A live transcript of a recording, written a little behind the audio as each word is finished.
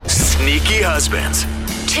Sneaky husbands,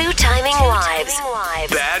 two-timing wives,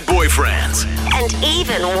 bad boyfriends, and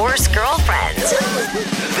even worse girlfriends.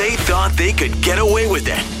 they thought they could get away with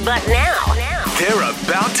it. But now, They're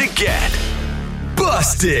about to get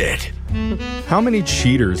busted. How many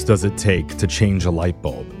cheaters does it take to change a light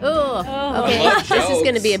bulb? Oh, okay. This is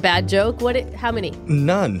going to be a bad joke. How many?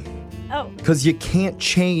 None. Oh. Because you can't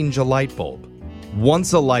change a light bulb.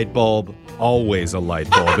 Once a light bulb, always a light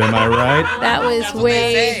bulb. Am I right? That was That's what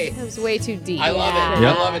they say. way too deep. I love it.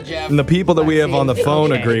 Yep. I love it, Jeff. And the people that we have on the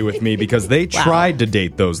phone Okay. agree with me because they tried to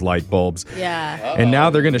date those light bulbs. Yeah. And now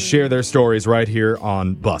they're going to share their stories right here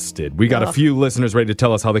on Busted. We got a few listeners ready to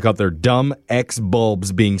tell us how they got their dumb X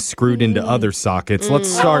bulbs being screwed into other sockets. Let's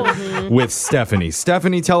start with Stephanie.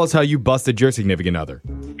 Stephanie, tell us how you busted your significant other.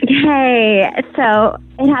 Hey, so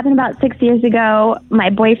it happened about 6 years ago. My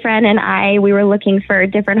boyfriend and I, we were looking for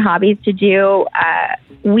different hobbies to do.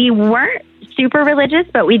 We weren't super religious,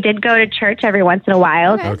 but we did go to church every once in a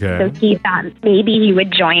while. Okay. So he thought maybe he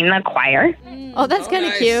would join the choir. Oh, that's kind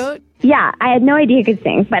of nice. cute. Yeah, I had no idea he could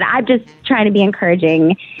sing, but I'm just trying to be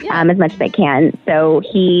encouraging as much as I can. So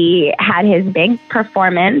he had his big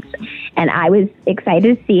performance, and I was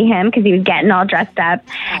excited to see him because he was getting all dressed up.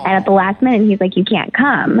 And at the last minute, he's like, "You can't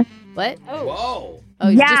come." What? Whoa. Oh,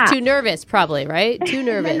 he's Yeah. just too nervous, probably, right? Too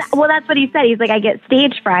nervous. Well, that's what he said. He's like, "I get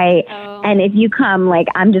stage fright, and if you come, like,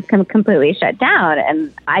 I'm just going to completely shut down."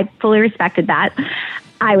 And I fully respected that.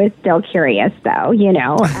 I was still curious, though, you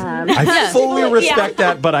know. I fully respect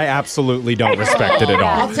that, but I absolutely don't respect it at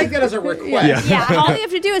all. I'll take that as a request. Yeah, all you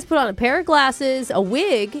have to do is put on a pair of glasses, a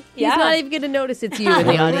wig. He's not even going to notice it's you in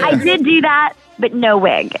the audience. I did do that, but no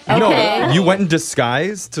wig. Okay. No, you went in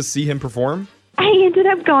disguise to see him perform? I ended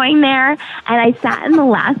up going there, and I sat in the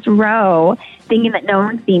last row thinking that no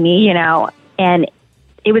one would see me, you know, and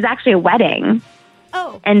it was actually a wedding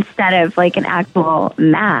instead of, like, an actual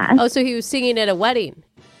mass. Oh, so he was singing at a wedding.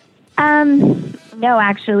 No,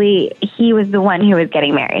 actually, he was the one who was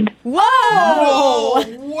getting married. Whoa.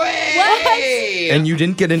 Way. And you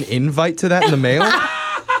didn't get an invite to that in the mail?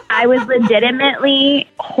 I was legitimately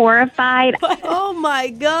horrified. Oh, my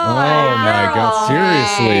Oh God. my God,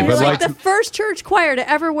 seriously. You're But like the first church choir to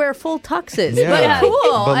ever wear full tuxes. yeah. But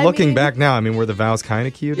cool. But I looking mean, back now, I mean, were the vows kind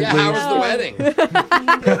of cute Yeah, at how least? was the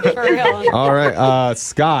wedding? All right,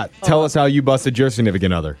 Scott, tell us how you busted your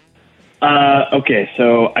significant other. Okay,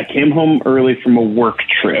 so I came home early from a work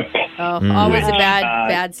trip. always a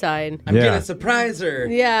bad sign. I'm Yeah. going to surprise her.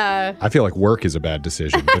 Yeah. I feel like work is a bad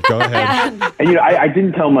decision, but go ahead. And, you know, I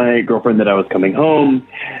didn't tell my girlfriend that I was coming home.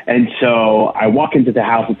 And so I walk into the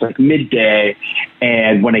house. It's like midday.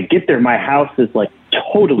 And when I get there, my house is like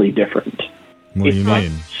totally different. What do you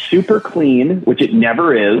mean? Super clean, which it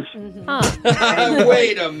never is.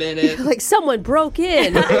 Wait a minute. Like someone broke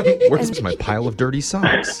in. Where's my pile of dirty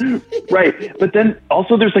socks? Right. But then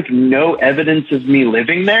also there's like no evidence of me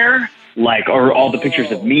living there. Like, or all the pictures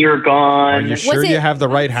of me are Are gone. you sure it- you have the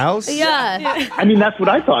right house? Yeah. I mean, that's what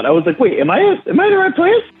I thought. I was like, wait, am I in the right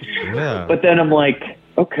place? Yeah. But then I'm like,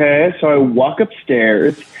 okay. So I walk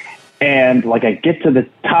upstairs and like I get to the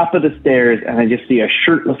top of the stairs and I just see a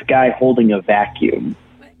shirtless guy holding a vacuum.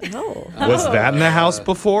 Was that in the house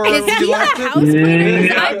before? Is you he a left it? house cleaner?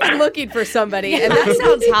 'Cause I've been looking for somebody, and that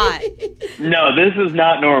sounds hot. No, this is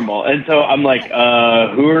not normal. And so I'm like,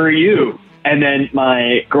 who are you? And then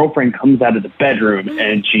my girlfriend comes out of the bedroom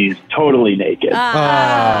and she's totally naked. Oh,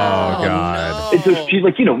 God. And so she's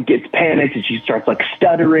like, you know, gets panicked and she starts like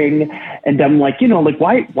stuttering. And I'm like, you know, like,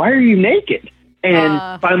 why are you naked?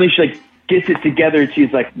 And finally she like gets it together and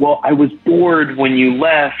she's like, well, I was bored when you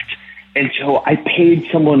left. And so I paid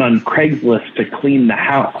someone on Craigslist to clean the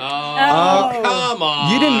house. Oh, come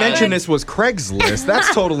on. You didn't mention this was Craigslist.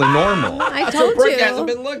 That's totally normal. I So told Brooke you. hasn't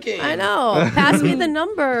been looking. I know. Pass me the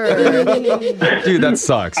number. Dude, that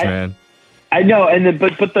sucks, man. I know. And then,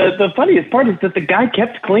 but the funniest part is that the guy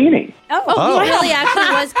kept cleaning. Oh, he really actually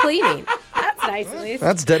was cleaning. That's nice, at least.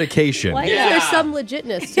 That's dedication. Like, Yeah. there's some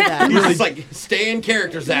legitness to that. It's like stay in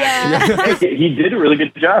character, Zach. He did a really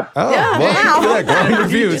good job. Oh, well, yeah, glowing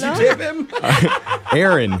reviews. Did you tip him?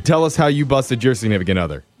 Aaron, tell us how you busted your significant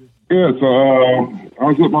other. Yeah, so I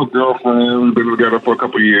was with my girlfriend. We've been together for a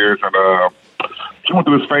couple of years, and she went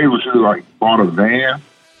through this phase where she like bought a van.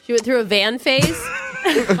 She went through a van phase.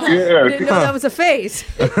 Yeah, Didn't know that was a phase.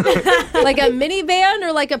 Like a minivan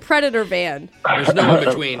or like a Predator van? There's no in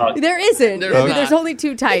between. There isn't. There's not. There's only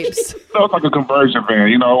two types. so it's like a conversion van,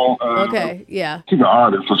 you know. Okay, yeah. She's an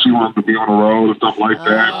artist, so she wants to be on the road and stuff like that.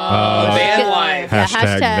 Van life. Yeah,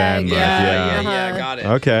 Hashtag van life, yeah. Yeah, got it.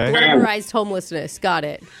 Okay. Glamorized homelessness. Got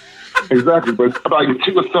it. Exactly, but like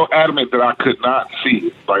she was so adamant that I could not see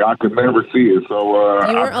it. Like I could never see it. So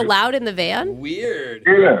You weren't allowed in the van? Weird.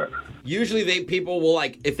 Yeah. Usually people will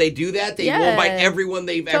if they do that, they will Yeah. invite everyone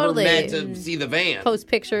they've Totally. ever met to see the van. Post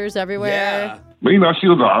pictures everywhere. Yeah. But she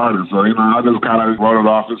was an artist, so I just kind of wrote it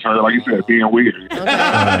off as her, like you said, being weird.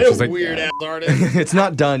 She's like, Weird ass artist. it's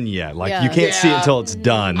not done yet. Like Yeah. you can't see it Yeah. until it's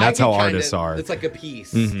done. That's I how can kinda- artists are. It's like a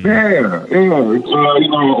piece. Yeah. I was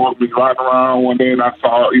riding around one day and I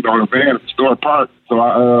saw, the van at the store parked. So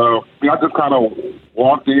I just kind of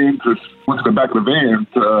walked in, went to the back of the van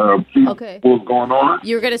to see Okay. what was going on.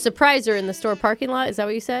 You were going to surprise her in the store parking lot? Is that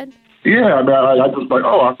what you said? Yeah, I just like,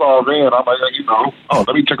 I saw a van. I'm like,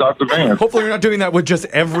 let me check out the van. Hopefully, you're not doing that with just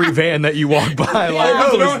every van that you walk by. Like,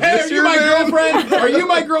 Oh, is hey, this are you your my van? girlfriend? Are you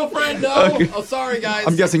my girlfriend? No. Okay. Oh, sorry, guys.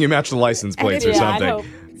 I'm guessing you matched the license plates or Yeah, I something. hope.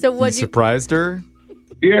 So You what you surprised her?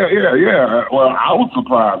 Yeah. Well, I was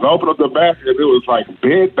surprised. I opened up the back and it was like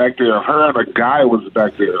bed back there. Her and a guy was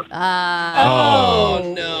back there.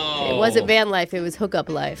 Oh, no. It wasn't van life, it was hookup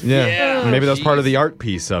life. Yeah. Yeah. Maybe that was part of the art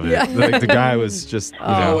piece of it. Like the guy was just,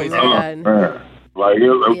 Always Man. Man. Like, it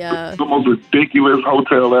was Yeah. the most ridiculous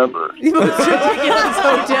hotel ever. Ridiculous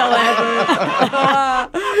hotel ever.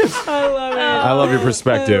 I love it. I love your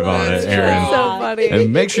perspective on it, Aaron. So funny.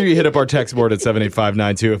 And make sure you hit up our text board at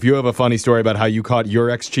 78592. If you have a funny story about how you caught your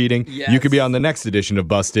ex cheating, Yes. you could be on the next edition of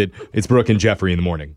Busted. It's Brooke and Jeffrey in the morning.